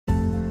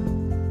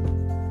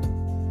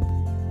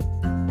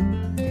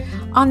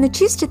On the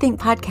Choose to Think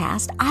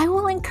podcast, I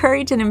will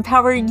encourage and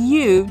empower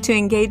you to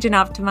engage and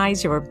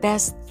optimize your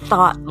best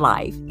thought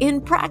life in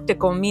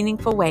practical,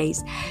 meaningful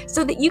ways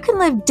so that you can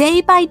live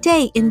day by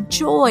day in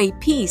joy,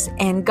 peace,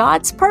 and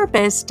God's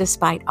purpose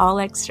despite all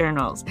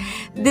externals.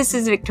 This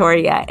is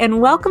Victoria,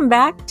 and welcome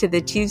back to the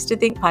Choose to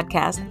Think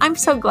podcast. I'm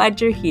so glad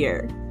you're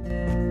here.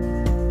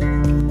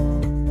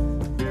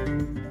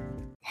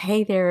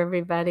 Hey there,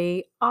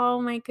 everybody. Oh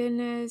my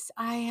goodness.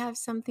 I have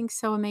something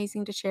so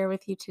amazing to share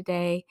with you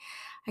today.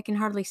 I can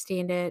hardly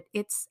stand it.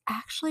 It's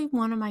actually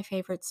one of my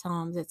favorite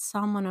Psalms. It's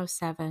Psalm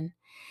 107.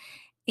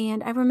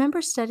 And I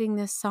remember studying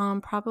this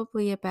Psalm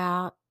probably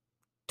about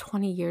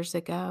 20 years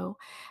ago.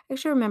 I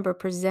actually remember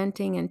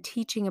presenting and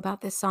teaching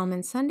about this Psalm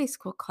in Sunday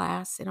school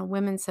class, in a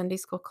women's Sunday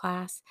school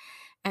class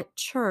at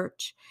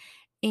church.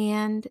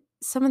 And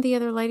some of the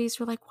other ladies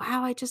were like,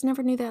 wow, I just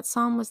never knew that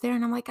Psalm was there.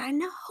 And I'm like, I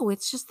know,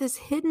 it's just this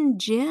hidden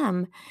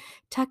gem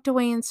tucked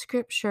away in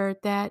scripture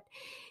that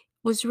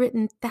was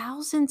written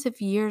thousands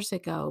of years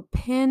ago,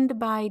 penned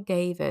by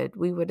David,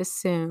 we would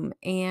assume.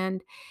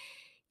 And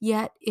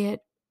yet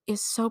it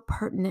is so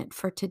pertinent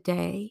for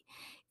today.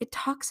 It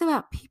talks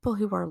about people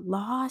who are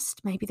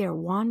lost, maybe they're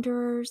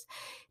wanderers.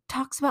 It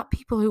talks about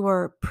people who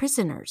are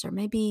prisoners or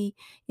maybe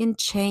in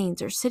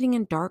chains or sitting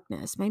in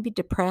darkness, maybe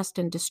depressed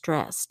and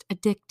distressed,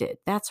 addicted,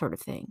 that sort of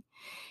thing.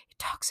 It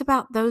talks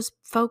about those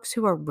folks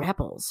who are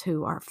rebels,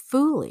 who are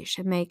foolish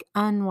and make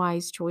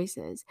unwise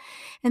choices.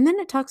 And then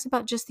it talks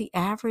about just the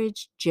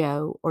average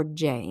Joe or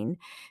Jane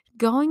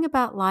going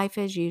about life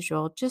as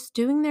usual, just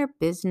doing their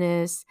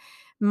business,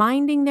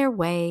 minding their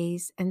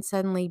ways, and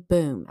suddenly,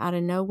 boom, out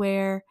of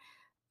nowhere,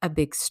 a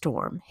big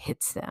storm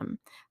hits them.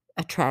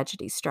 A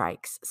tragedy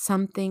strikes.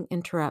 Something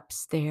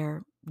interrupts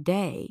their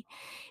day.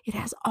 It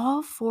has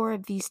all four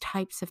of these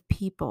types of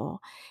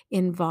people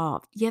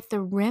involved, yet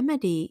the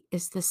remedy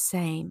is the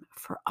same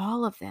for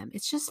all of them.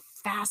 It's just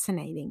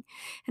fascinating.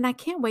 And I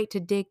can't wait to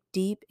dig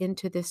deep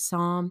into this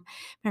psalm.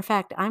 Matter of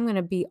fact, I'm going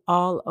to be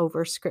all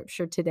over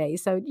scripture today.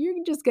 So you're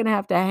just going to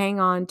have to hang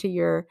on to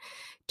your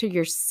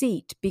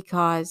seat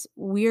because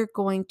we're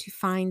going to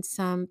find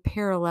some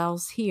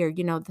parallels here.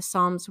 You know, the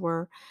Psalms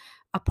were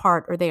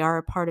they are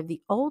a part of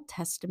the Old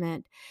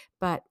Testament,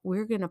 but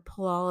we're going to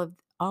pull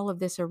all of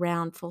this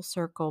around full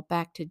circle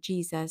back to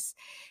Jesus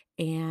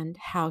and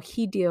how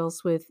he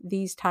deals with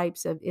these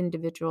types of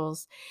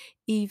individuals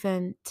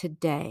even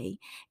today.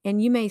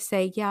 And you may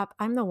say, yep,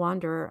 I'm the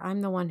wanderer.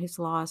 I'm the one who's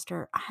lost,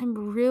 or I'm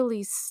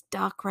really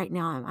stuck right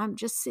now. I'm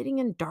just sitting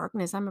in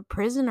darkness. I'm a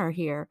prisoner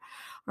here.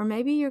 Or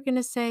maybe you're going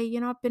to say, you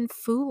know, I've been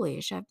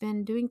foolish. I've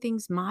been doing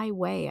things my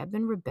way. I've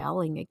been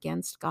rebelling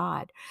against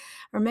God.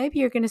 Or maybe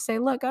you're going to say,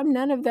 look, I'm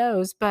none of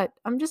those, but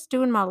I'm just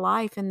doing my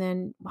life. And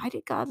then why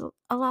did God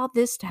allow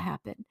this to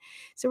happen?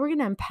 So we're going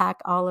to unpack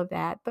all of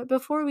that. But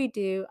before we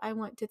do, I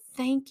want to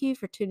thank you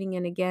for tuning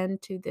in again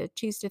to the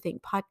Choose to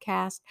Think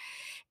podcast.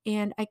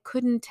 And I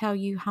couldn't tell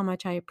you how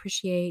much I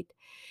appreciate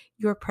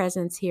your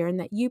presence here and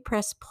that you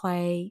press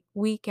play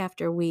week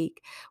after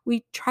week.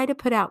 We try to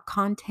put out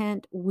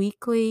content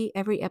weekly.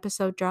 Every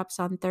episode drops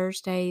on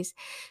Thursdays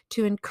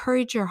to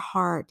encourage your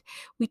heart.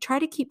 We try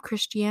to keep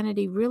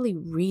Christianity really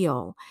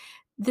real.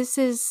 This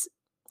is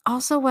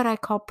also what I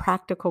call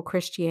practical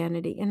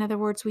Christianity. In other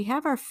words, we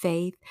have our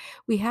faith,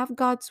 we have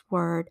God's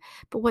word,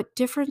 but what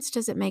difference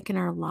does it make in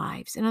our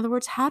lives? In other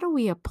words, how do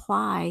we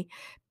apply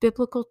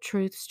biblical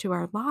truths to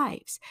our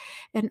lives?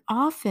 And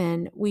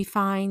often we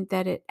find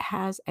that it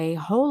has a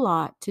whole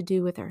lot to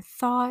do with our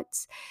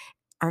thoughts,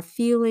 our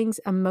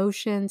feelings,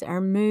 emotions, our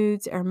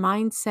moods, our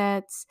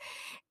mindsets,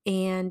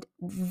 and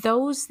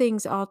those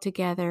things all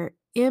together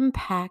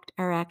impact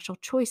our actual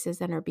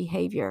choices and our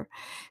behavior.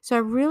 So I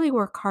really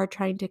work hard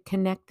trying to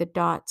connect the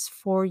dots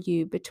for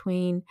you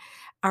between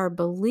our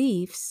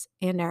beliefs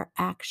and our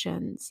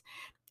actions.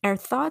 Our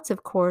thoughts,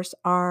 of course,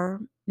 are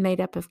made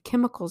up of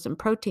chemicals and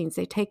proteins.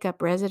 They take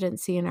up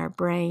residency in our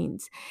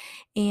brains.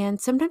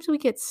 And sometimes we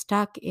get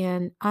stuck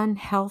in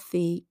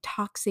unhealthy,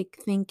 toxic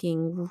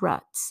thinking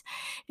ruts.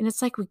 And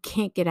it's like we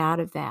can't get out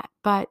of that.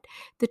 But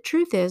the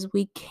truth is,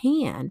 we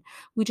can.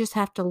 We just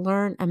have to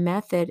learn a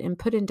method and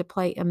put into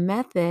play a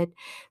method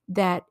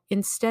that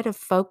instead of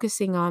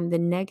focusing on the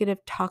negative,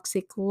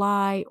 toxic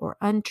lie or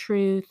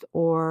untruth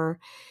or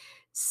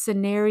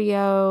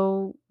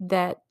scenario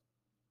that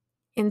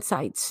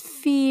incites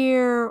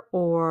fear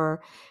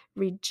or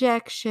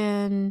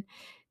rejection,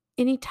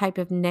 any type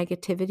of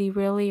negativity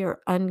really or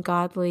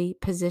ungodly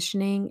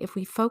positioning, if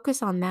we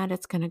focus on that,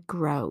 it's going to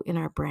grow in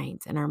our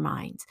brains and our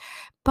minds.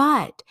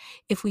 But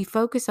if we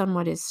focus on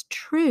what is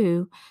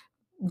true,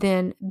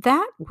 then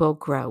that will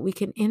grow. We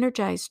can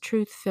energize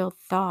truth-filled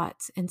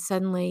thoughts, and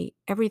suddenly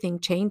everything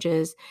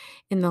changes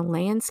in the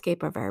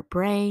landscape of our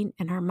brain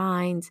and our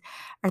minds.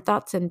 Our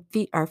thoughts and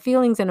our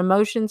feelings and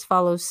emotions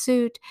follow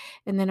suit,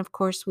 and then, of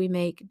course, we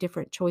make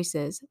different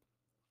choices.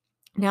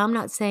 Now, I'm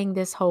not saying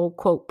this whole,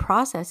 quote,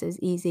 process is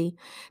easy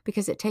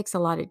because it takes a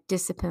lot of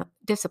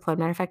discipline.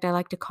 Matter of fact, I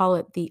like to call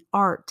it the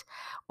art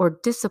or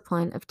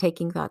discipline of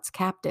taking thoughts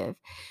captive,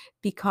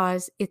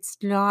 because it's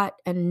not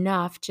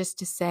enough just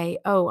to say,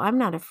 "Oh, I'm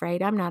not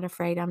afraid. I'm not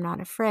afraid. I'm not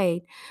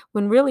afraid,"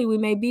 when really we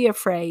may be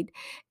afraid.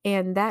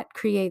 And that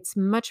creates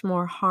much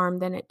more harm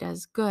than it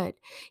does good.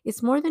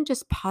 It's more than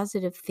just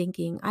positive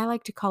thinking. I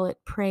like to call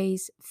it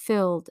praise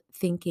filled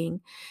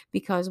thinking,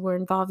 because we're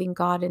involving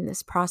God in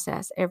this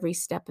process every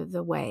step of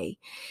the way.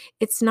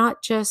 It's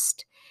not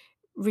just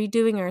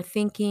redoing our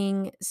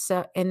thinking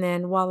so and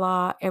then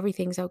voila,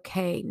 everything's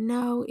okay.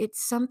 No,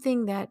 it's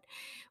something that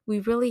we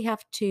really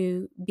have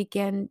to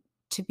begin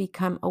to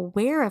become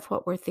aware of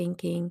what we're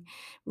thinking,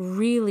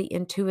 really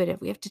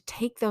intuitive. We have to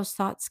take those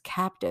thoughts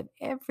captive,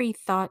 every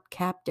thought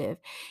captive,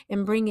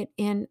 and bring it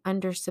in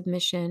under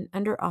submission,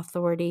 under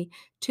authority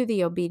to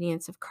the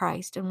obedience of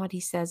Christ and what he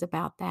says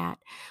about that.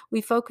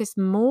 We focus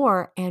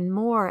more and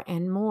more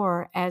and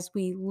more as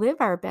we live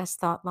our best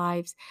thought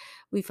lives.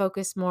 We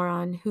focus more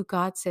on who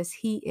God says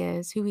he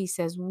is, who he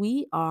says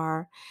we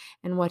are,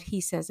 and what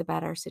he says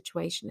about our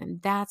situation.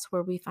 And that's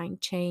where we find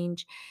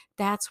change.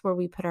 That's where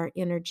we put our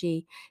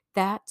energy.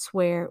 That's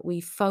where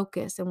we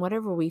focus. And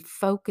whatever we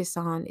focus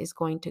on is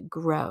going to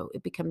grow,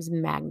 it becomes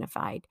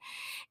magnified.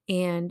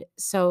 And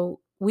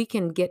so we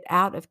can get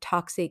out of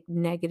toxic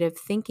negative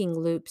thinking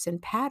loops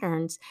and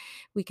patterns.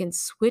 We can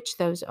switch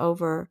those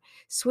over,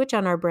 switch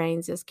on our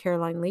brains, as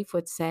Caroline Leaf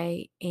would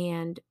say,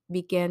 and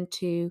begin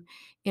to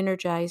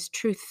energize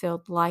truth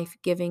filled, life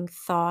giving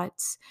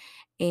thoughts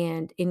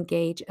and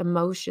engage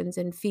emotions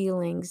and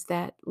feelings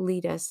that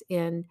lead us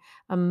in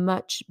a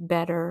much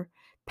better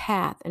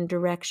path and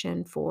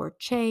direction for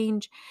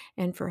change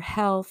and for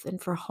health and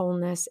for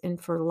wholeness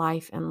and for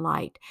life and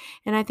light.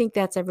 And I think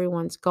that's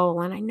everyone's goal.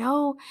 And I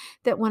know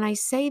that when I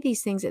say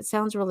these things, it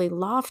sounds really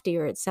lofty,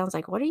 or it sounds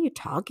like, what are you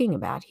talking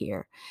about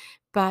here?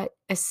 But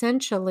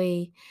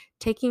essentially,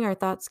 taking our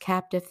thoughts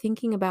captive,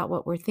 thinking about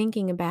what we're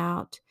thinking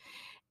about,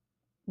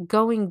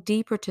 going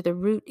deeper to the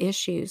root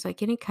issues,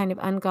 like any kind of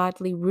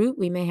ungodly root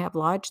we may have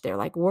lodged there,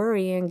 like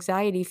worry,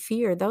 anxiety,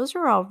 fear, those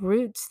are all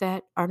roots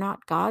that are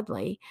not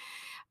godly.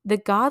 The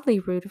godly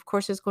root, of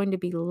course, is going to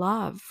be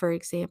love, for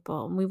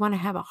example. And we want to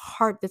have a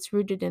heart that's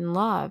rooted in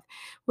love.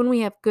 When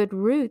we have good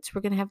roots,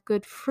 we're going to have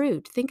good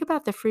fruit. Think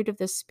about the fruit of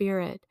the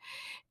Spirit.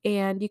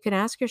 And you can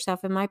ask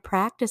yourself, am I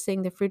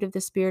practicing the fruit of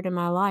the Spirit in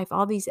my life?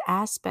 All these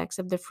aspects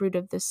of the fruit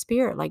of the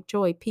Spirit, like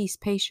joy, peace,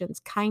 patience,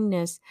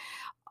 kindness,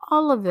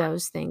 all of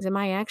those things. Am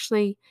I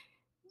actually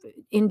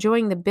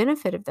enjoying the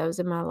benefit of those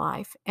in my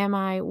life? Am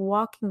I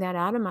walking that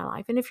out in my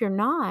life? And if you're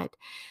not,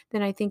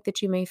 then I think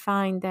that you may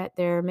find that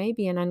there may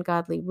be an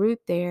ungodly root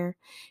there.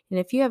 And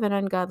if you have an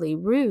ungodly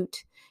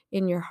root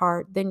in your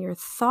heart, then your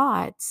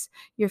thoughts,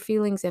 your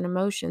feelings and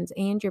emotions,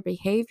 and your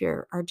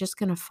behavior are just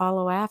going to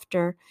follow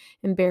after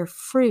and bear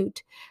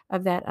fruit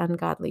of that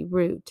ungodly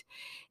root.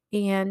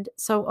 And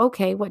so,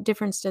 okay, what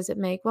difference does it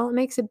make? Well, it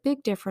makes a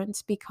big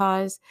difference,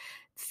 because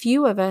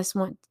few of us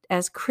want,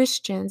 as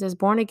Christians, as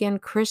born again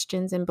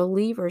Christians and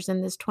believers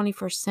in this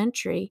 21st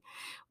century,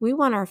 we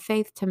want our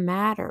faith to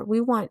matter.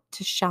 We want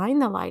to shine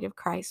the light of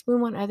Christ. We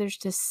want others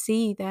to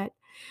see that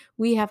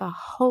we have a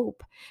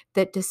hope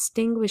that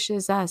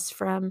distinguishes us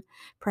from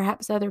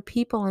perhaps other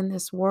people in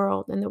this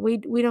world, and that we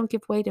don't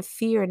give way to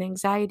fear and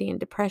anxiety and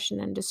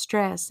depression and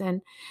distress.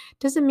 And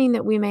doesn't mean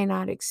that we may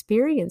not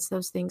experience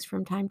those things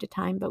from time to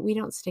time, but we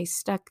don't stay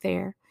stuck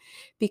there,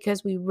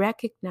 because we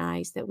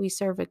recognize that we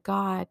serve a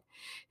God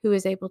who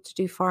is able to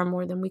do far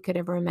more than we could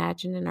ever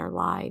imagine in our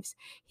lives.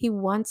 He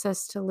wants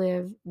us to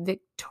live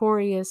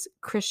victorious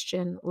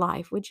Christian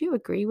life. Would you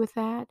agree with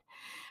that?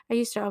 I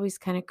used to always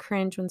kind of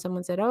cringe when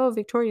someone said, "Oh,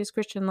 victorious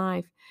Christian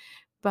life,"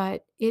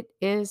 but it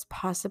is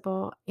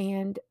possible.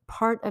 And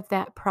part of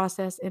that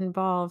process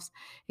involves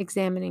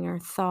examining our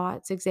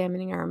thoughts,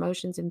 examining our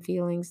emotions and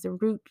feelings,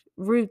 the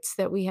roots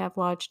that we have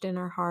lodged in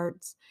our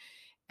hearts,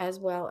 as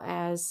well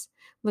as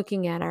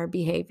looking at our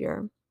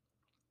behavior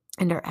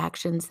and our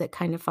actions that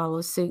kind of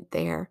follow suit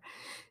there.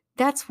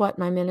 That's what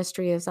my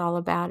ministry is all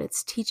about.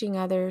 It's teaching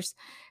others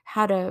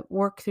how to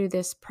work through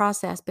this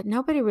process, but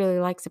nobody really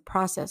likes the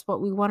process.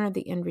 What we want are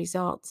the end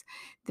results.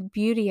 The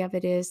beauty of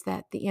it is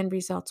that the end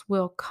results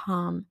will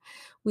come.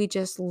 We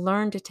just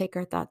learn to take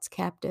our thoughts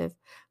captive,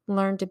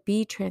 learn to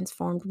be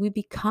transformed. We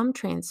become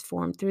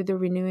transformed through the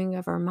renewing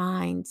of our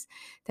minds.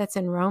 That's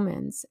in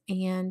Romans.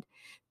 And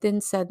then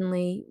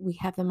suddenly we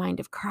have the mind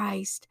of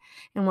Christ,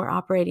 and we're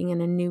operating in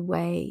a new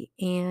way.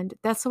 And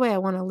that's the way I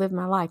want to live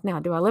my life.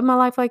 Now, do I live my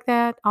life like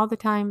that all the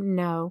time?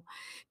 No,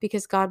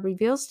 because God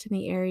reveals to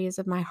me areas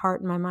of my heart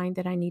and my mind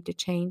that I need to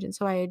change. And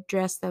so I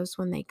address those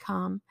when they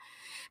come.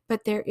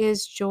 But there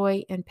is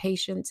joy and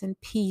patience and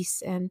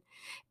peace and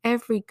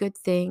every good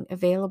thing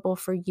available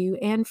for you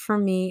and for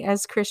me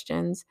as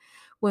Christians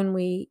when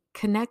we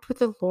connect with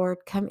the Lord,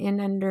 come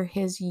in under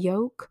his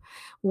yoke,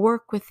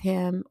 work with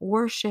him,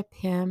 worship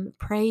him,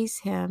 praise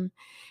him,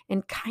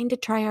 and kind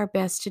of try our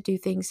best to do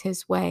things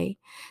his way.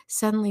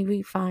 Suddenly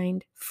we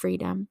find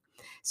freedom.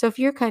 So if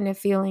you're kind of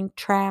feeling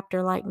trapped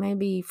or like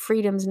maybe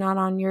freedom's not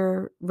on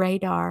your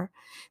radar,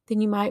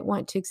 then you might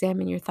want to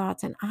examine your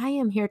thoughts. And I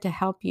am here to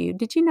help you.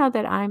 Did you know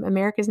that I'm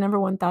America's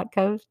 #1 thought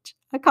coach?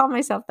 I call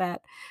myself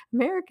that.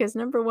 America's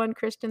 #1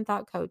 Christian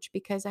thought coach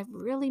because I've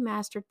really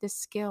mastered this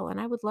skill and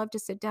I would love to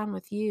sit down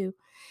with you,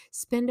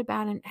 spend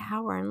about an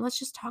hour, and let's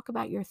just talk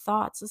about your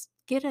thoughts. Let's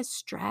get a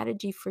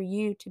strategy for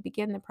you to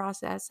begin the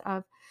process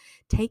of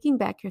taking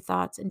back your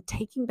thoughts and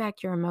taking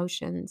back your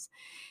emotions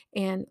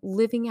and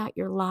living out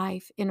your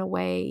life in a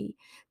way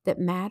that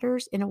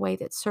matters, in a way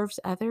that serves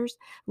others,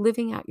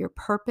 living out your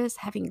purpose,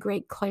 having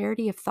great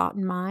clarity of thought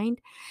and mind,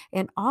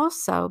 and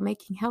also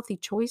making healthy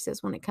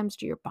choices when it comes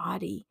to your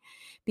body,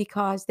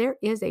 because there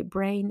is a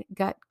brain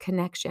gut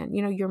connection.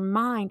 You know, your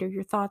mind or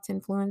your thoughts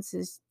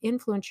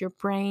influence your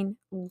brain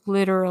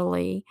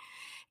literally,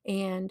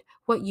 and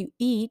what you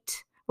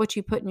eat, what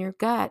you put in your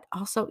gut,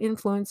 also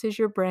influences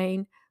your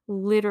brain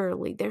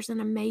literally. There's an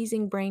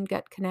amazing brain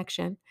gut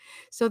connection.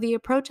 So, the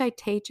approach I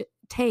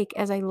take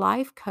as a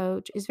life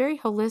coach is very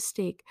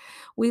holistic.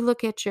 We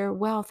look at your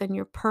wealth and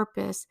your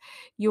purpose,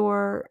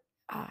 your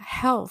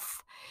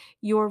health,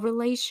 your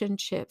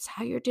relationships,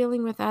 how you're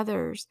dealing with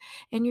others,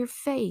 and your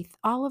faith.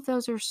 All of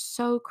those are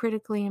so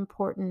critically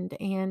important.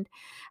 And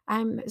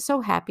I'm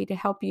so happy to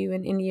help you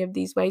in any of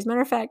these ways.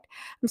 Matter of fact,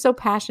 I'm so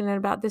passionate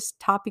about this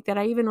topic that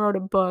I even wrote a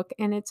book,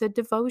 and it's a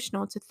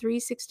devotional. It's a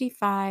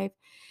 365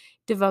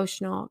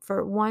 devotional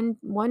for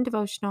one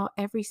devotional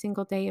every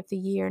single day of the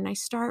year. And I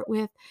start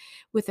with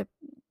a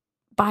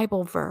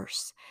Bible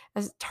verse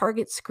as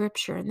target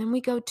scripture. And then we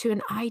go to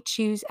an I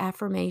choose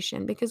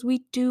affirmation, because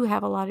we do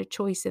have a lot of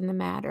choice in the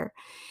matter.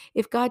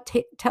 If God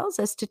tells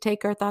us to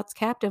take our thoughts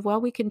captive,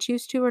 well, we can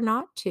choose to or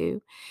not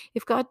to.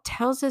 If God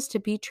tells us to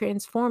be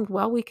transformed,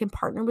 well, we can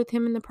partner with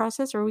Him in the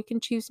process or we can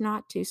choose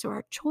not to. So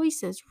our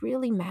choices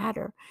really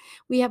matter.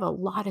 We have a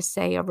lot of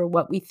say over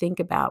what we think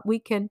about. We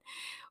can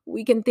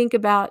think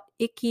about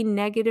icky,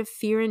 negative,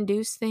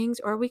 fear-induced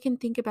things, or we can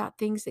think about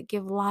things that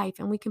give life,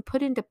 and we can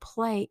put into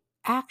play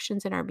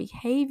actions in our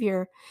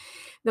behavior.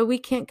 Though we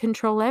can't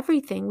control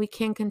everything, we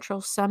can control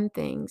some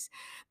things.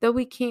 Though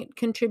we can't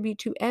contribute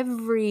to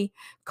every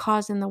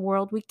cause in the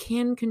world, we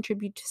can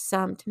contribute to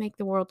some to make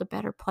the world a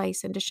better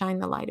place and to shine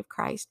the light of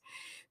Christ.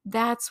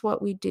 That's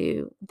what we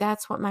do.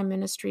 That's what my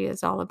ministry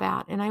is all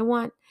about. And I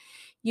want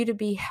you to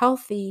be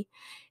healthy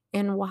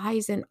and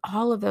wise in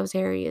all of those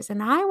areas.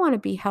 And I want to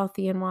be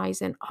healthy and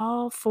wise in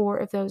all four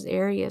of those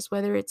areas,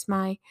 whether it's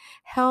my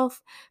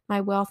health,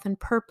 my wealth and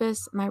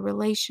purpose, my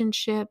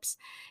relationships,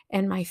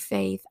 and my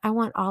faith. I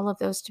want all of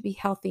those to be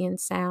healthy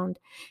and sound.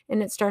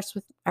 And it starts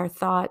with our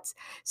thoughts.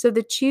 So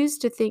the Choose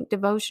to Think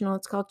devotional,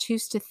 it's called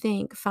Choose to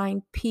Think,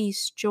 find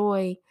peace,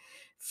 joy,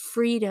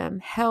 freedom,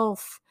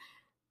 health,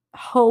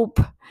 hope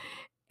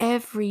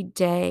every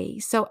day.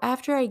 So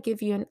after I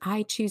give you an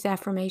I choose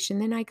affirmation,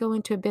 then I go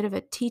into a bit of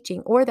a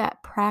teaching or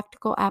that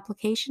practical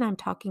application I'm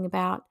talking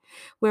about,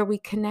 where we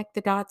connect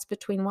the dots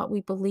between what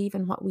we believe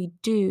and what we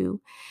do.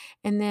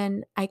 And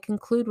then I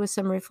conclude with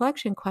some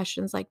reflection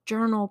questions, like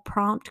journal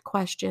prompt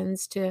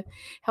questions, to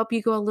help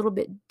you go a little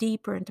bit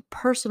deeper and to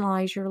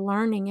personalize your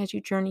learning as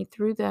you journey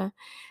through the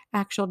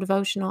actual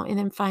devotional. And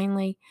then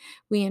finally,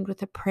 we end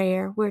with a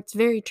prayer where it's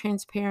very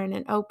transparent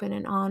and open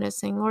and honest,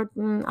 saying, Lord,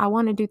 I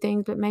want to do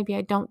things, but maybe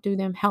I don't do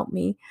them. Help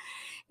me.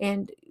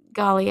 And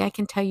golly, I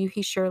can tell you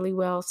He surely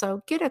will.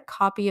 So get a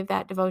copy of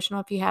that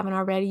devotional if you haven't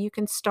already. You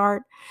can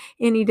start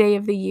any day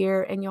of the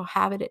year and you'll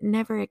have it. It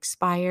never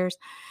expires.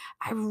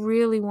 I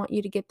really want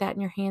you to get that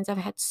in your hands. I've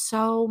had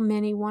so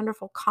many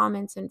wonderful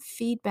comments and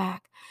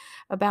feedback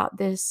about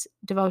this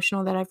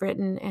devotional that I've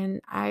written,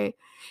 and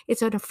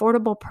it's an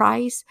affordable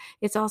price.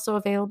 It's also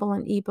available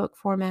in ebook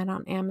format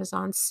on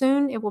Amazon.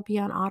 Soon it will be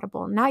on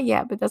Audible. Not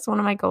yet, but that's one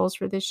of my goals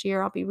for this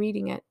year. I'll be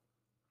reading it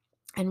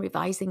and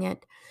revising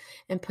it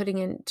and putting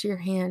into your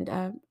hand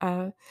a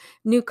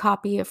new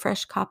copy, a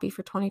fresh copy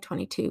for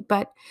 2022.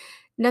 But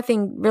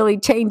nothing really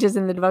changes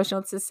in the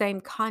devotional. It's the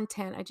same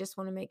content. I just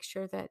want to make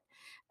sure that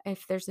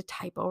if there's a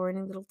typo or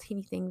any little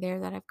teeny thing there,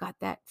 that I've got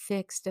that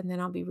fixed, and then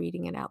I'll be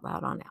reading it out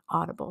loud on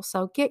Audible.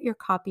 So get your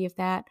copy of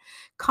that.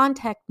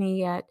 Contact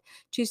me at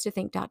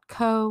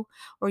choosetothink.co,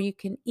 or you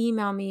can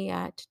email me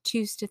at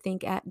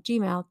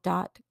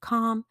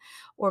choosetothink@gmail.com,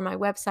 or my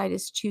website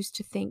is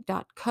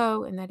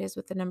choosetothink.co, and that is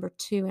with the number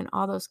 2 in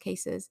all those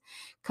cases.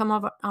 Come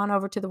on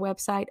over to the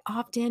website,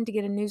 opt in to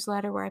get a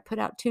newsletter where I put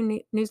out 2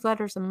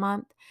 newsletters a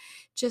month,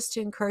 just to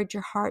encourage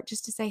your heart,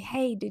 just to say,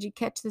 hey, did you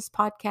catch this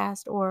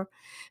podcast? Or,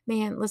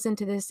 man, listen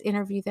to this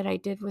interview that I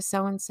did with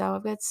so-and-so.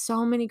 I've got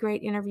so many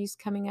great interviews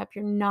coming up.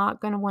 You're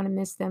not going to want to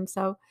miss them.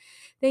 So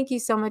thank you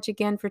so much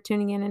again for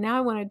tuning in. And now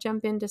I want to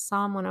jump into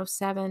Psalm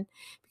 107,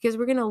 because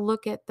we're going to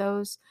look at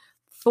those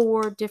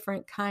 4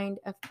 different kind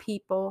of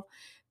people.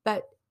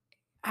 But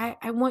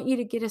I want you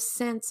to get a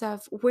sense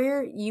of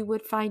where you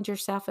would find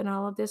yourself in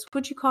all of this.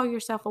 Would you call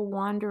yourself a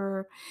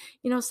wanderer?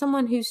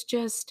 Someone who's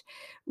just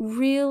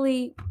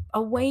really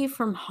away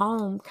from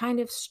home, kind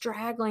of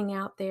straggling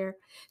out there.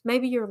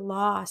 Maybe you're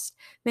lost.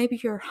 Maybe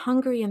you're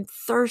hungry and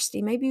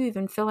thirsty. Maybe you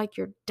even feel like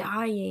you're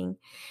dying,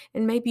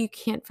 and maybe you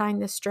can't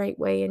find the straight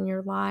way in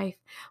your life.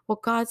 Well,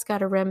 God's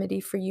got a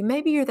remedy for you.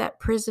 Maybe you're that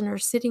prisoner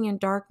sitting in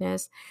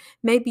darkness.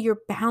 Maybe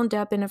you're bound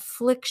up in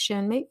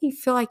affliction. Maybe you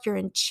feel like you're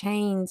in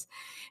chains.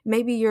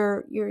 Maybe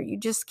you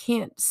just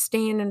can't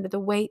stand under the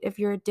weight of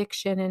your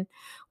addiction and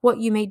what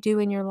you may do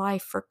in your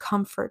life for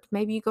comfort.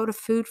 Maybe you go to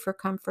food for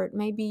comfort.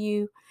 Maybe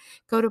you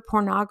go to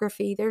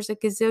pornography. There's a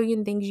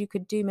gazillion things you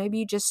could do. Maybe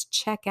you just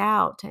check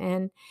out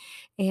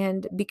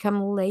and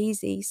become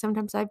lazy.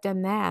 Sometimes I've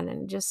done that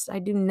and just I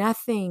do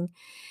nothing.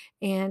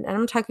 And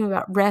I'm talking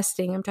about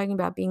resting. I'm talking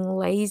about being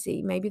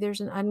lazy. Maybe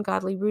there's an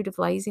ungodly root of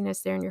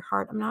laziness there in your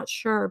heart. I'm not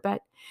sure,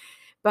 but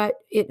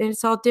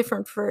it's all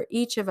different for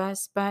each of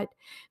us. But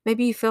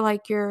maybe you feel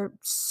like you're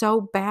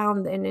so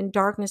bound and in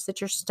darkness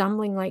that you're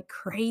stumbling like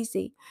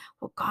crazy.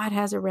 Well, God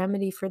has a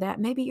remedy for that.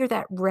 Maybe you're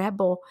that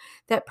rebel,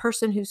 that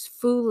person who's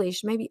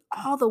foolish. Maybe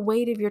all the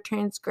weight of your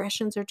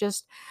transgressions are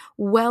just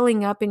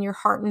welling up in your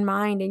heart and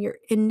mind, and your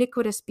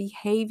iniquitous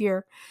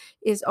behavior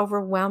is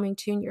overwhelming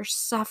to you, and you're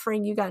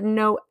suffering. You got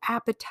no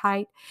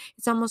appetite.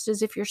 It's almost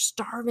as if you're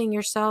starving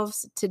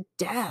yourselves to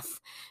death.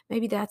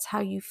 Maybe that's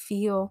how you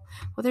feel.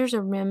 Well, there's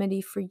a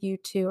remedy for you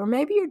too. Or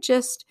maybe you're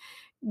just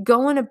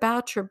going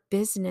about your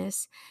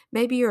business.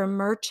 Maybe you're a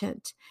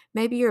merchant.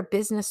 Maybe you're a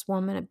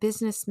businesswoman, a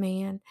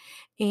businessman,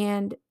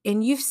 and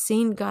you've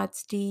seen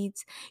God's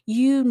deeds.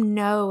 You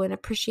know and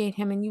appreciate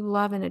him, and you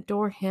love and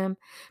adore him.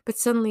 But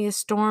suddenly a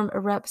storm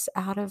erupts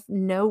out of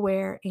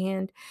nowhere,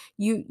 and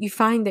you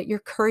find that your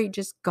courage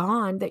is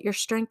gone, that your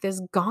strength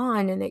is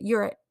gone, and that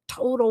you're at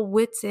total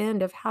wit's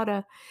end of how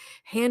to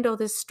handle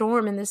this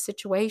storm in this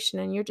situation,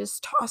 and you're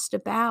just tossed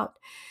about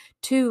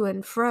to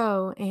and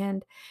fro,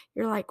 and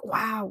you're like,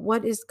 wow,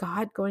 what is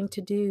God going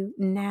to do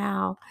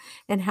now,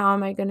 and how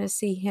am I going to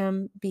see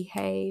him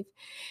behave?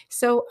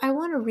 So I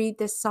want to read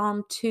this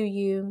psalm to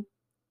you,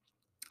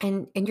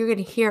 and you're going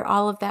to hear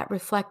all of that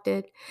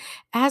reflected.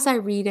 As I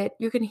read it,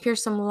 you're going to hear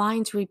some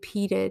lines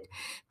repeated.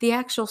 The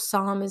actual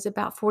psalm is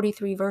about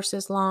 43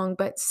 verses long,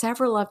 but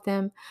several of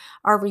them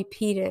are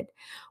repeated.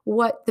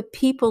 What the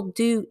people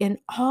do in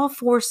all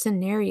four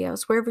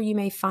scenarios, wherever you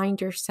may find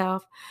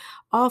yourself,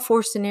 all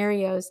four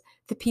scenarios,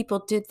 the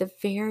people did the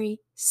very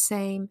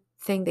same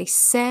thing. They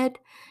said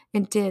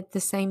and did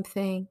the same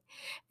thing.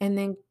 And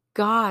then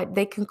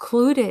they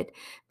concluded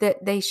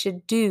that they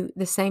should do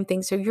the same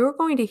thing. So you're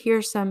going to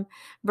hear some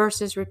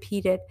verses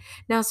repeated.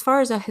 Now, as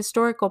far as a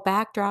historical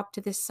backdrop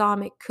to this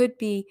psalm, it could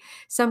be,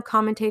 some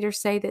commentators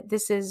say that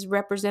this is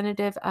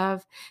representative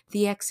of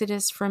the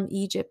Exodus from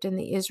Egypt and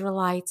the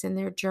Israelites and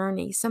their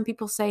journey. Some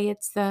people say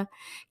it's the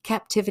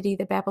captivity,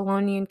 the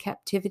Babylonian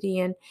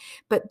captivity,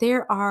 but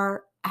there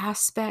are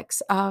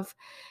aspects of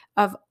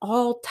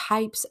all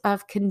types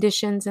of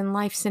conditions and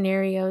life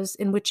scenarios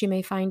in which you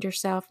may find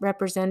yourself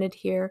represented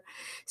here.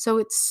 So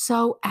it's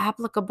so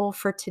applicable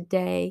for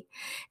today.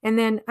 And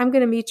then I'm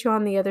going to meet you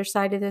on the other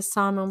side of this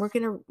psalm, and we're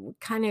going to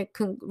kind of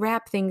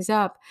wrap things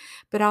up,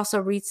 but also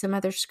read some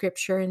other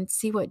scripture and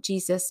see what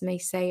Jesus may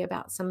say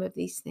about some of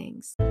these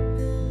things.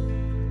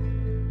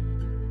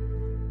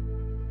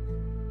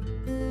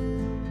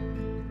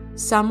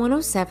 Psalm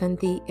 107,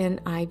 the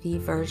NIV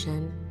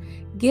version.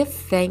 Give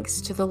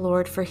thanks to the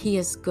Lord, for he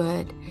is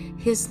good.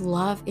 His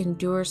love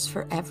endures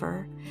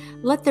forever.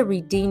 Let the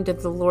redeemed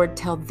of the Lord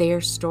tell their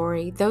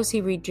story, those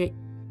he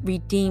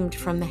redeemed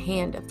from the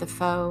hand of the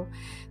foe,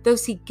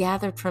 those he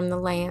gathered from the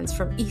lands,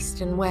 from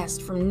east and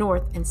west, from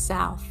north and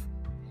south.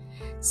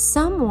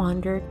 Some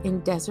wandered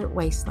in desert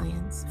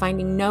wastelands,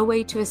 finding no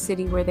way to a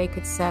city where they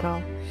could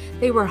settle.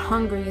 They were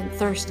hungry and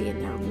thirsty,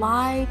 and their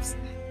lives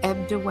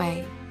ebbed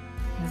away.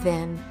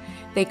 Then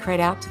they cried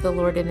out to the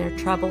Lord in their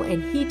trouble,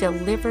 and he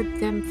delivered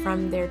them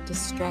from their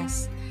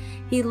distress.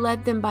 He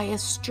led them by a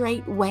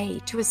straight way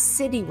to a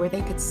city where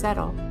they could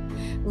settle.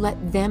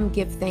 Let them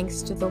give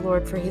thanks to the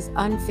Lord for his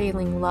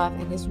unfailing love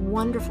and his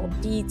wonderful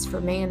deeds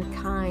for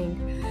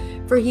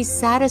mankind. For he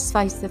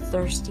satisfies the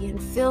thirsty and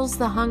fills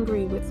the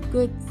hungry with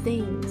good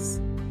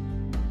things.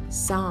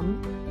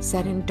 Some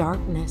sat in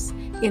darkness,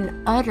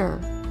 in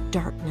utter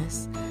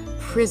darkness,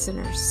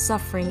 prisoners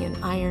suffering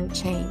in iron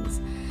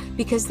chains,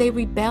 because they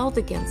rebelled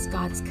against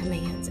God's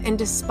commands and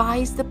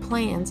despised the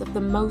plans of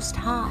the Most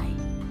High.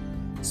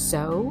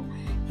 So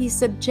he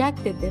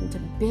subjected them to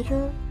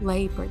bitter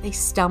labor. They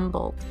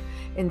stumbled,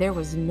 and there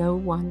was no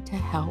one to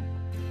help.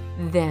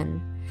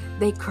 Then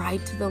they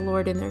cried to the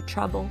Lord in their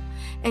trouble,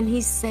 and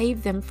he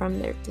saved them from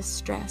their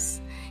distress.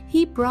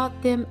 He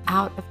brought them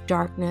out of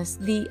darkness,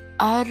 the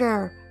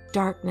utter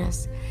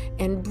darkness,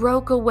 and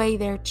broke away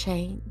their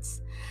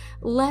chains.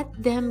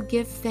 Let them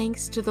give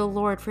thanks to the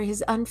Lord for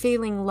his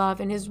unfailing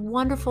love and his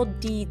wonderful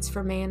deeds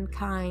for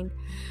mankind.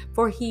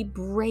 For he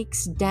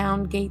breaks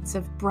down gates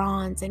of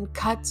bronze and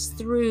cuts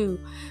through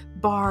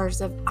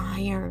bars of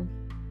iron.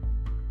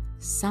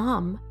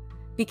 Some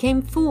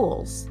became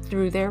fools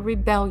through their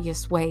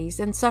rebellious ways,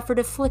 and suffered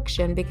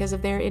affliction because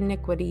of their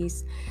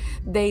iniquities.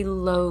 They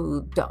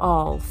loathed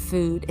all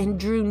food and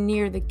drew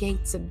near the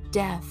gates of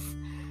death.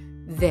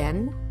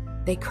 Then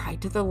they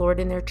cried to the Lord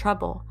in their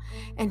trouble,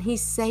 and he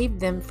saved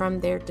them from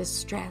their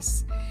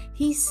distress.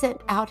 He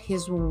sent out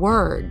his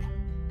word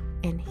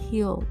and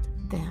healed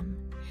them.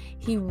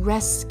 He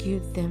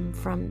rescued them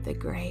from the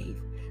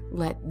grave.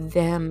 Let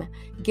them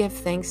give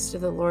thanks to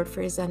the Lord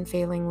for his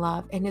unfailing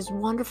love and his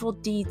wonderful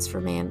deeds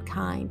for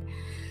mankind.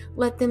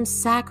 Let them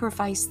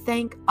sacrifice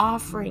thank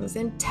offerings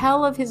and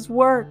tell of his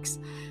works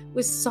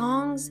with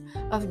songs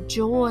of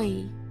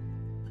joy.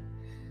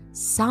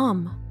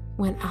 Some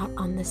went out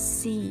on the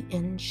sea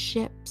in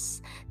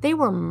ships. They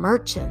were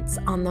merchants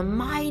on the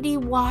mighty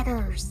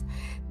waters.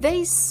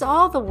 They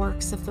saw the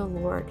works of the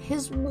Lord,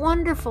 his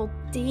wonderful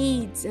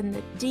deeds in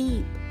the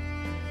deep.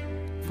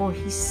 For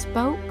he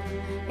spoke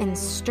and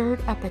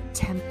stirred up a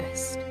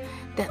tempest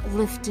that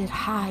lifted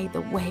high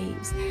the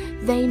waves.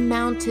 They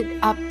mounted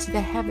up to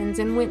the heavens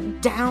and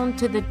went down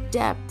to the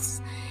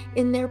depths.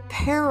 In their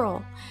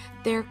peril,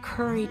 their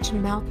courage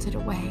melted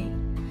away.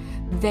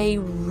 They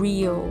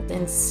reeled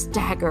and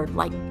staggered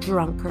like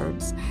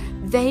drunkards.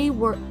 They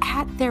were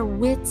at their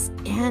wits'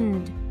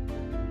 end.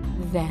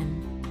 Then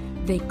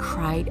they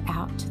cried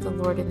out to the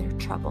Lord in their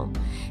trouble,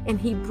 and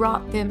he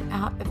brought them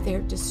out of their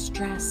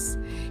distress.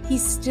 He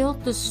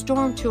stilled the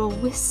storm to a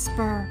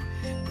whisper.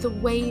 The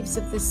waves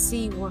of the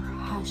sea were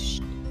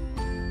hushed.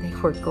 They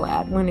were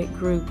glad when it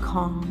grew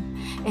calm,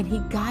 and he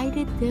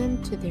guided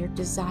them to their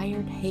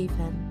desired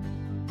haven.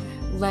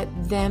 Let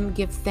them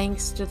give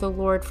thanks to the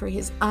Lord for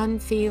his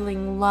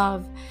unfailing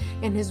love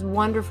and his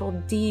wonderful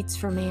deeds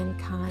for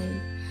mankind.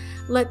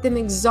 Let them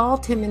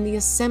exalt him in the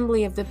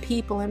assembly of the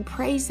people and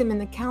praise him in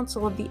the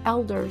council of the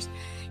elders.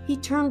 He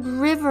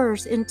turned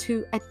rivers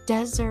into a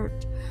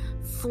desert,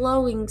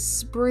 flowing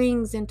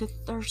springs into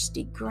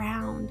thirsty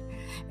ground,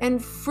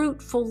 and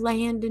fruitful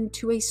land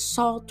into a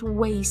salt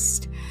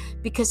waste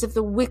because of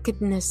the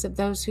wickedness of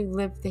those who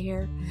live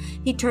there.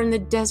 He turned the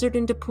desert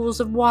into pools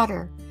of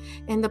water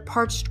and the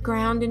parched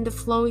ground into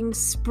flowing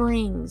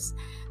springs.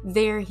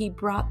 There he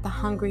brought the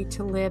hungry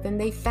to live, and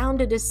they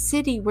founded a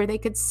city where they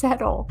could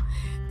settle.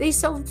 They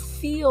sowed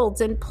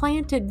fields and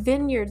planted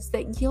vineyards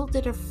that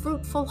yielded a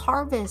fruitful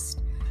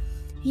harvest.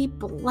 He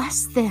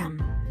blessed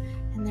them,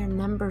 and their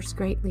numbers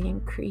greatly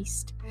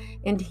increased,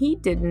 and he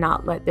did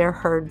not let their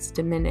herds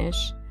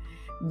diminish.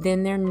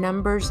 Then their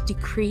numbers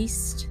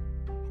decreased,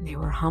 and they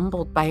were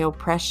humbled by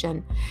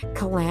oppression,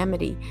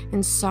 calamity,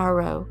 and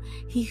sorrow.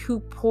 He who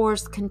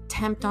pours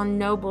contempt on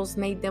nobles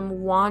made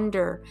them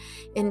wander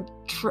in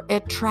a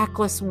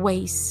trackless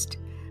waste.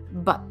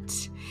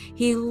 But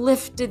he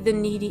lifted the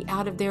needy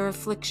out of their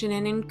affliction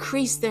and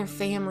increased their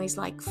families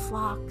like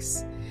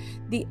flocks.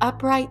 The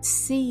upright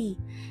see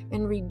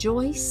and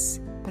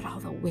rejoice, but all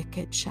the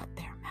wicked shut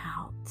their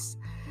mouths.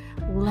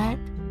 Let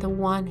the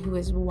one who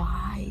is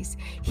wise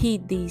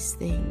heed these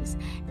things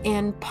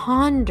and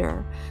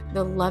ponder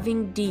the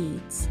loving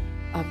deeds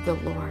of the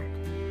Lord.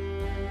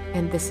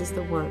 And this is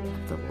the word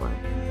of the Lord.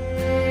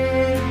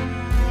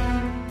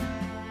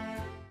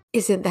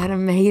 Isn't that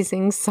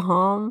amazing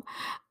psalm?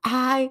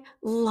 I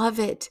love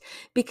it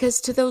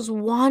because to those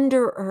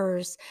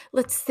wanderers,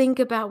 let's think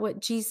about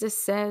what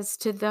Jesus says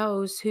to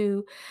those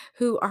who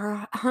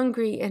are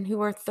hungry and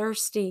who are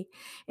thirsty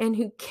and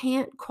who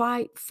can't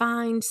quite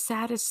find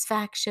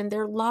satisfaction.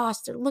 They're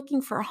lost. They're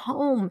looking for a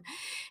home.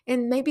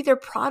 And maybe they're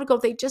prodigal.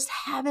 They just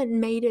haven't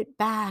made it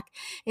back.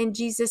 And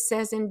Jesus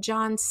says in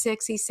John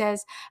 6, he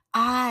says,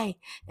 I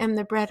am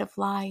the bread of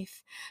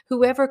life.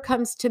 Whoever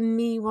comes to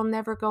me will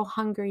never go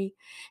hungry,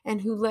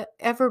 and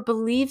whoever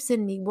believes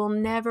in me will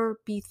never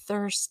be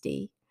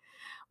thirsty.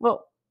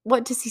 Well,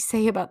 what does he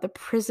say about the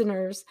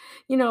prisoners?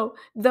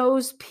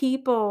 Those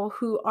people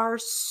who are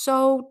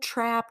so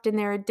trapped in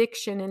their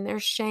addiction and their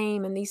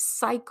shame and these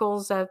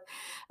cycles of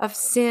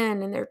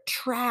sin, and they're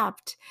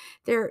trapped.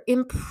 They're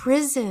in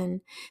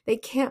prison. They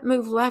can't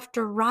move left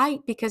or right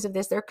because of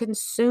this. They're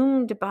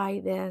consumed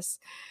by this.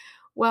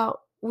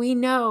 Well, we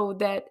know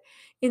that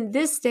in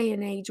this day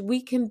and age,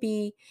 we can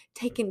be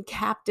taken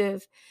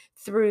captive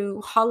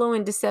through hollow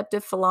and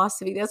deceptive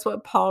philosophy. That's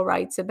what Paul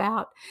writes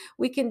about.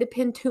 We can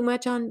depend too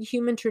much on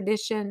human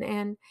tradition,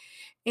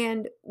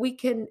 and we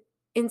can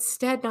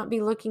instead not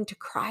be looking to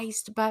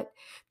Christ. But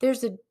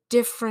there's a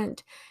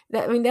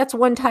that's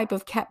one type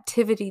of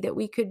captivity, that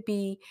we could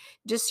be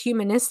just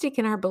humanistic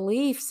in our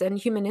beliefs and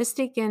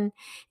humanistic in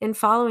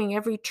following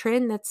every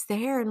trend that's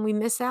there, and we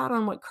miss out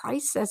on what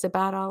Christ says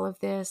about all of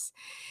this.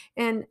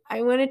 And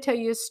I want to tell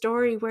you a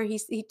story where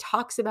he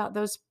talks about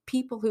those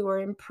people who are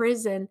in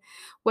prison,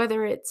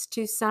 whether it's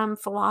to some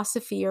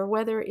philosophy or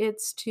whether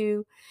it's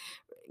to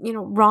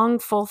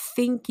wrongful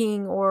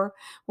thinking, or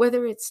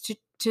whether it's to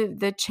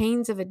the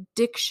chains of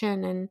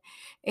addiction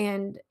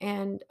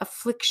and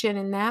affliction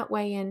in that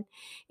way. And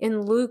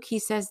in Luke, he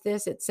says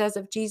this. It says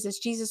of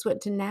Jesus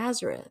went to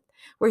Nazareth,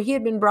 where he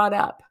had been brought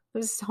up. It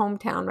was his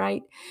hometown,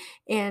 right?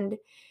 And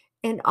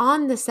And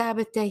on the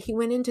Sabbath day, he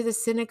went into the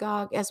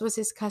synagogue, as was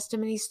his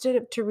custom, and he stood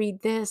up to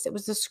read this. It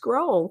was the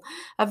scroll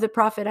of the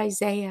prophet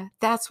Isaiah.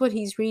 That's what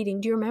he's reading.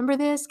 Do you remember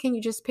this? Can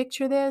you just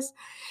picture this?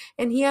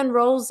 And he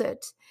unrolls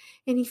it,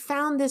 and he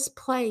found this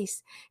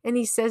place, and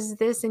he says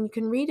this, and you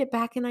can read it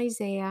back in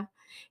Isaiah.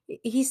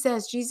 He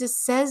says, Jesus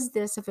says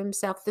this of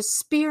himself: the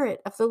Spirit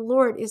of the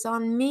Lord is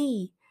on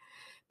me,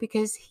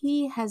 because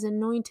he has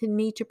anointed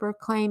me to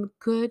proclaim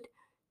good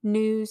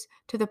news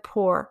to the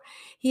poor.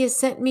 He has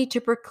sent me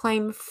to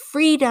proclaim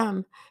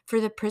freedom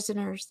for the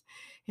prisoners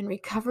and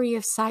recovery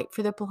of sight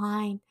for the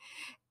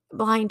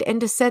blind,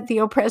 and to set the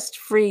oppressed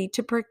free,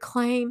 to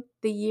proclaim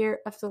the year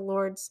of the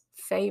Lord's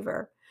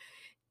favor.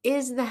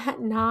 Is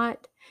that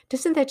not,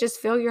 doesn't that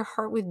just fill your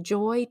heart with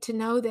joy to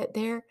know that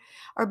there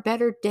are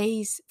better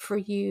days for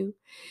you?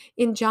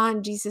 In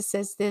John, Jesus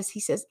says this. He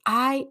says,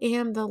 I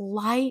am the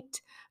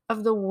light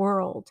of the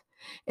world,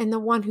 and the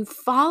one who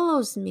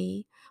follows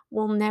me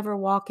will never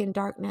walk in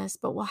darkness,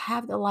 but will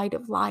have the light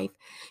of life.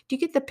 Do you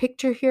get the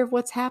picture here of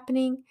what's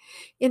happening?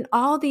 In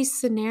all these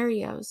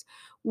scenarios,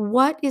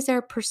 what is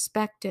our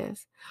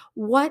perspective?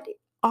 What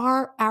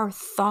are our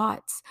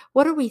thoughts?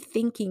 What are we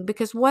thinking?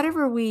 Because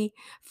whatever we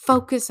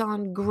focus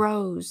on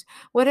grows.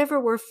 Whatever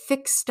we're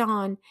fixed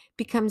on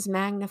becomes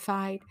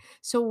magnified.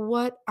 So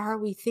what are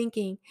we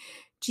thinking?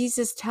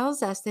 Jesus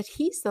tells us that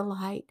he's the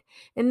light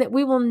and that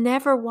we will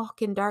never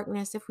walk in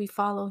darkness if we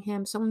follow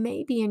him. So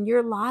maybe in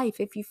your life,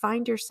 if you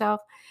find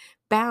yourself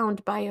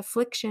bound by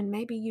affliction,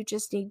 maybe you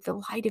just need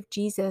the light of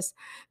Jesus.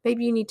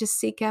 Maybe you need to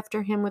seek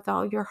after him with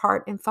all your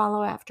heart and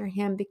follow after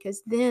him,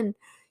 because then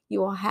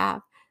you will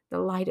have the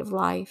light of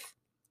life.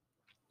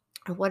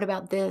 Or what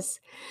about this?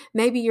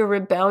 Maybe you're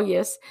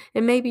rebellious,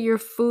 and maybe you're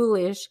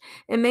foolish,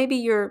 and maybe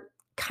you're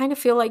kind of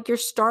feel like you're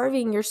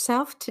starving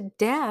yourself to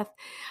death.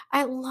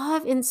 I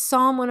love in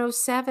Psalm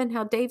 107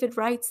 how David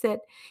writes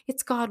that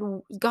it's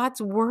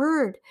God's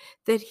word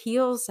that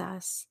heals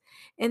us,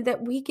 and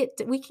that we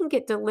can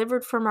get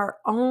delivered from our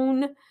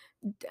own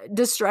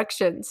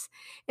destructions.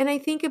 And I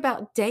think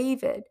about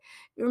David.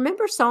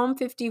 Remember Psalm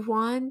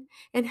 51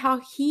 and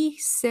how he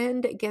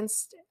sinned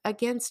against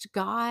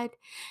God,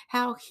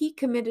 how he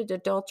committed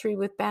adultery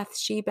with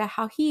Bathsheba,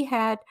 how he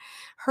had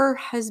her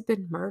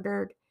husband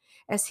murdered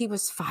as he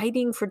was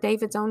fighting for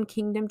David's own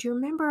kingdom. Do you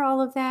remember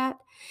all of that?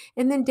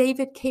 And then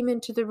David came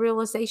into the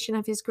realization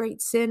of his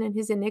great sin and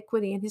his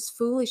iniquity and his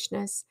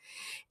foolishness.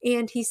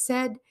 And he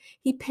said,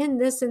 he penned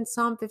this in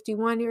Psalm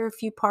 51. Here are a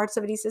few parts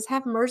of it. He says,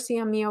 have mercy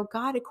on me, O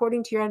God,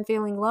 according to your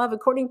unfailing love,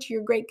 according to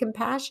your great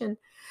compassion.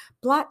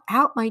 Blot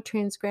out my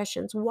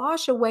transgressions.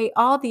 Wash away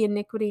all the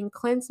iniquity and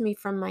cleanse me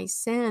from my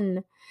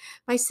sin.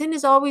 My sin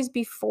is always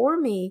before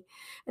me.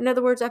 In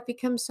other words, I've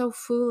become so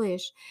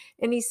foolish.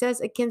 And he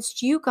says,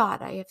 against you,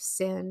 God, I have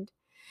sinned.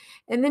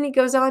 And then he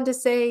goes on to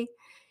say,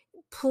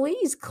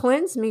 please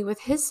cleanse me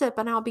with hyssop,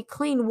 and I'll be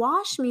clean.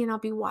 Wash me, and I'll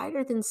be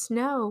whiter than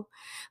snow.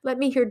 Let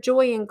me hear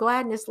joy and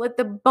gladness. Let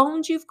the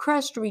bones you've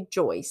crushed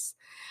rejoice.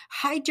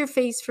 Hide your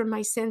face from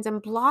my sins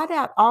and blot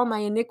out all my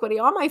iniquity,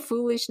 all my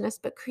foolishness,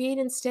 but create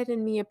instead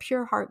in me a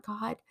pure heart,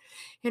 God,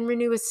 and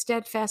renew a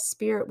steadfast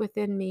spirit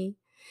within me.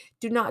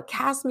 Do not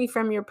cast me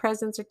from your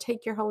presence or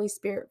take your Holy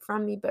Spirit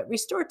from me, but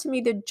restore to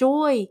me the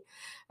joy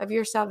of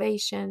your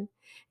salvation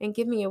and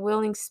give me a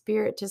willing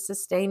spirit to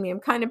sustain me. I'm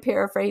kind of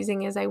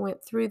paraphrasing as I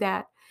went through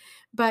that.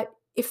 But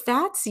if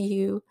that's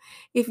you,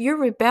 if you're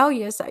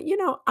rebellious,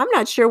 I'm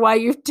not sure why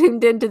you've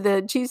tuned into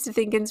the Choose to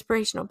Think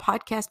Inspirational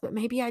podcast, but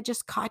maybe I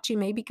just caught you.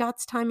 Maybe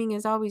God's timing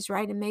is always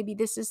right. And maybe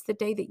this is the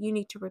day that you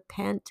need to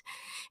repent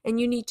and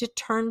you need to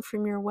turn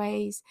from your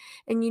ways,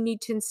 and you need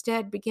to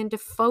instead begin to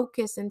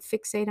focus and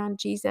fixate on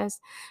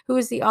Jesus, who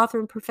is the author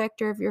and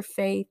perfecter of your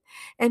faith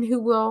and who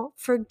will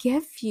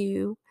forgive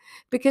you,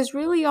 because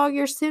really all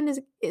your sin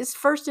is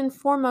first and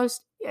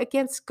foremost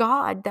against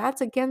God. That's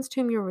against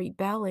whom you're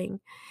rebelling.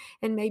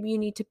 And maybe you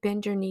need to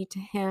bend your knee to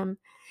him,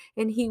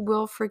 and he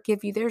will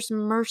forgive you. There's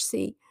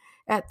mercy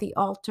at the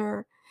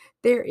altar.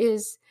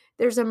 There's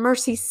a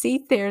mercy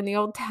seat there in the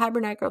old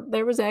tabernacle.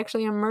 There was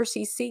actually a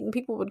mercy seat, and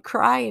people would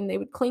cry and they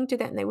would cling to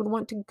that and they would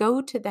want to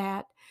go to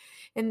that.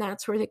 And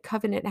that's where the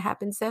covenant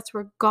happens. That's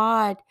where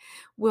God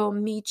will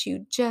meet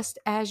you just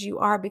as you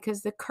are,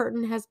 because the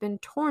curtain has been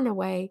torn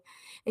away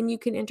and you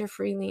can enter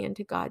freely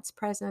into God's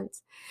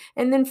presence.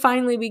 And then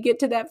finally we get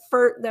to that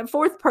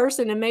fourth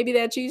person, and maybe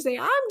that's you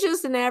saying, I'm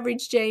just an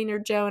average Jane or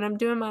Joe and I'm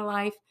doing my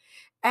life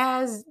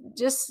as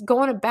just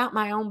going about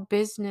my own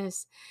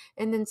business.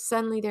 And then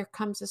suddenly there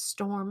comes a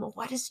storm. Well,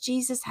 what does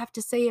Jesus have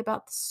to say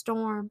about the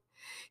storm?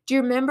 Do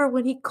you remember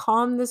when he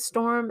calmed the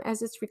storm,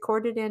 as it's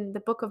recorded in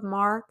the book of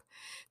Mark,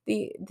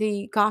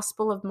 the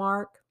Gospel of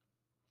Mark?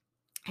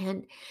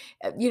 And,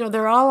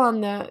 they're all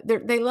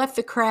they left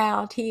the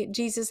crowd,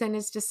 Jesus and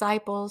his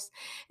disciples,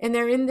 and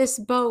they're in this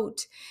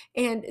boat,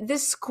 and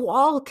this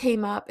squall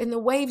came up and the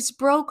waves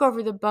broke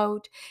over the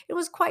boat. It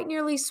was quite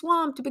nearly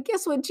swamped, but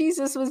guess what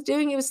Jesus was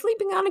doing? He was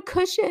sleeping on a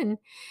cushion.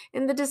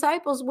 And the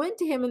disciples went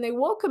to him and they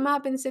woke him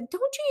up and said,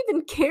 "Don't you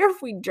even care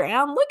if we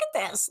drown? Look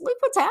at this. Look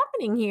what's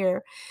happening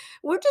here.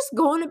 We're just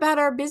going about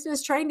our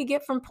business trying to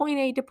get from point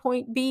A to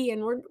point B,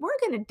 and we're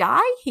going to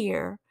die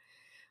here."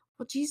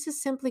 Well,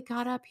 Jesus simply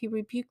got up. He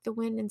rebuked the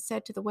wind and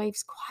said to the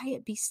waves,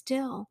 "Quiet, be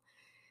still."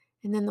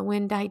 And then the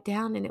wind died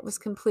down and it was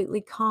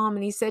completely calm.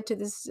 And he said to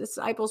his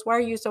disciples, "Why are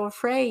you so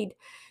afraid?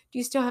 Do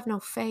you still have no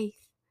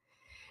faith?"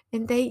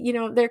 And they,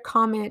 their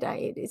comment,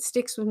 it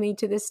sticks with me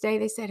to this day.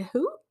 They said,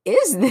 "Who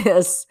is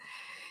this?"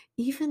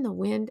 Even the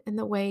wind and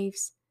the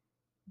waves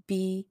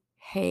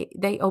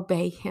they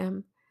obey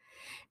him.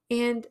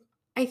 And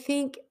I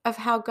think of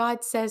how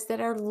God says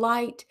that our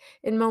light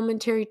and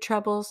momentary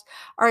troubles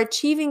are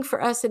achieving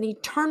for us an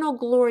eternal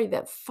glory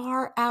that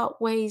far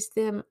outweighs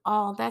them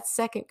all. That's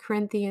 2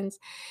 Corinthians.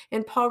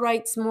 And Paul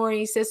writes more.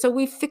 He says, "So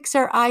we fix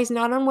our eyes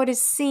not on what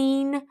is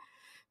seen,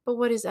 but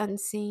what is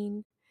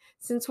unseen.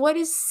 Since what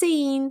is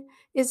seen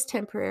is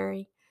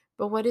temporary,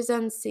 but what is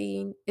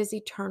unseen is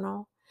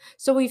eternal."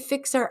 So we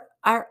fix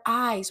our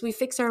eyes, we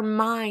fix our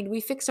mind,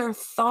 we fix our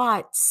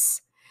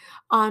thoughts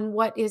on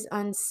what is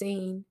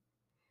unseen.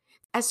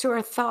 As to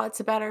our thoughts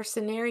about our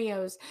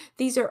scenarios,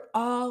 these are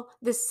all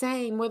the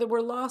same, whether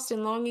we're lost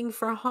and longing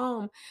for a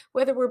home,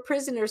 whether we're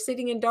prisoners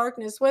sitting in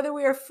darkness, whether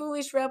we are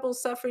foolish rebels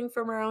suffering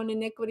from our own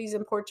iniquities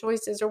and poor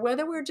choices, or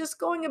whether we're just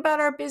going about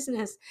our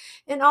business.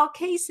 In all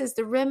cases,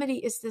 the remedy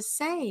is the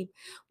same.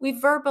 We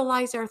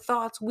verbalize our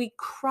thoughts. We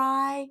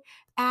cry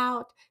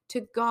out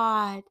to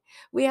God.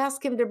 We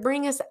ask him to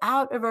bring us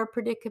out of our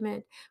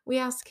predicament. We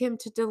ask him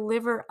to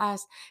deliver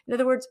us. In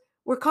other words,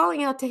 we're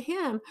calling out to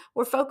him.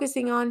 We're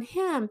focusing on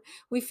him.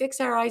 We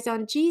fix our eyes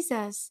on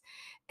Jesus.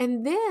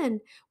 And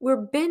then we're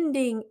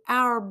bending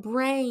our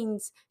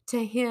brains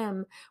to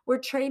him. We're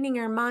training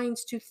our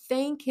minds to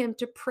thank him,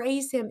 to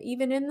praise him,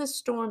 even in the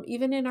storm,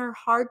 even in our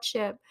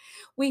hardship.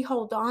 We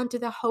hold on to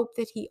the hope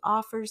that he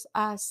offers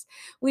us.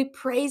 We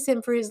praise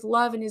him for his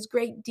love and his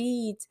great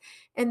deeds.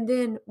 And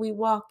then we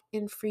walk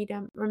in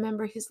freedom.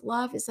 Remember, his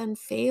love is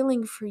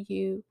unfailing for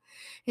you.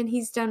 And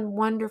he's done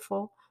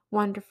wonderful,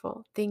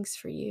 wonderful things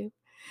for you.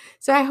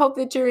 So I hope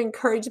that you're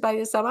encouraged by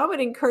this psalm. I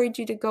would encourage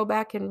you to go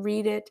back and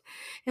read it,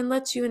 and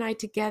let's you and I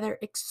together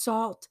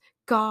exalt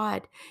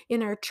God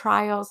in our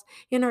trials,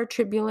 in our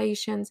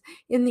tribulations,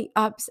 in the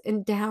ups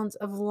and downs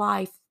of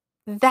life.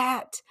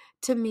 That,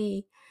 to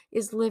me,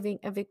 is living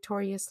a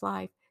victorious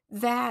life.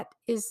 That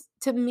is,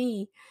 to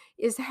me,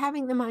 is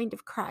having the mind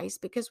of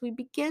Christ, because we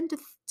begin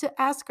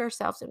to ask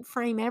ourselves and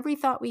frame every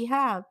thought we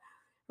have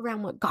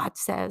around what God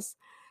says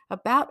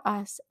about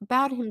us,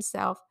 about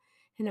himself,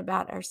 and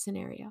about our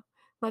scenario.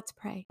 Let's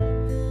pray.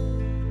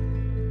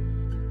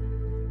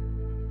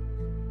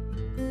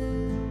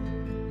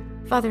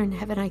 Father in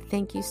heaven, I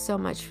thank you so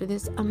much for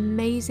this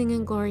amazing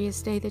and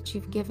glorious day that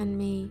you've given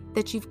me,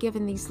 that you've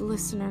given these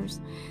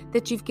listeners,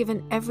 that you've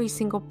given every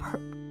single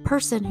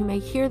person who may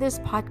hear this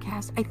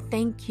podcast. I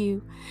thank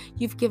you.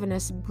 You've given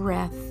us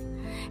breath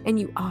and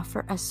you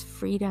offer us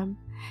freedom.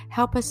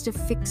 Help us to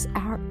fix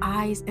our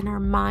eyes and our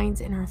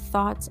minds and our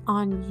thoughts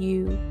on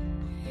you.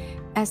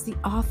 As the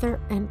author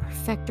and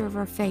perfecter of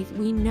our faith,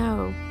 we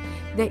know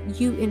that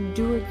you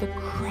endured the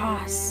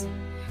cross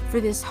for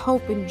this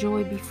hope and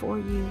joy before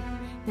you,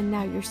 and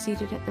now you're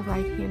seated at the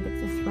right hand of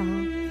the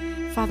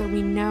throne. Father,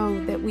 we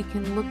know that we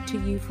can look to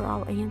you for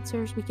all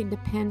answers. We can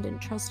depend and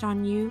trust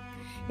on you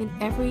in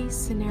every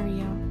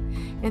scenario,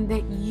 and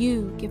that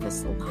you give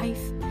us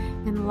life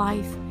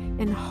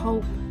and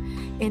hope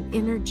and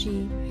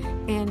energy,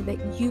 and that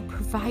you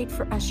provide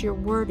for us your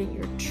word and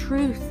your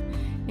truth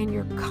and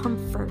your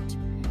comfort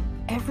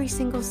every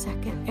single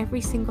second,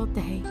 every single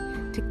day,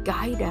 to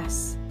guide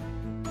us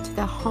to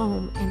the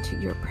home and to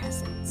your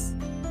presence.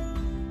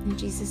 In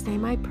Jesus'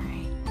 name I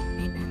pray.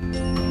 Amen.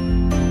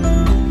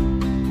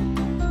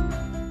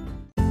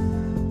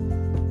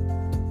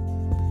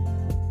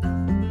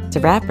 It's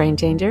a wrap, Brain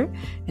Changer.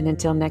 And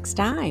until next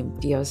time,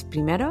 Dios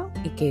primero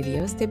y que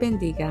Dios te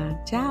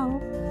bendiga. Ciao.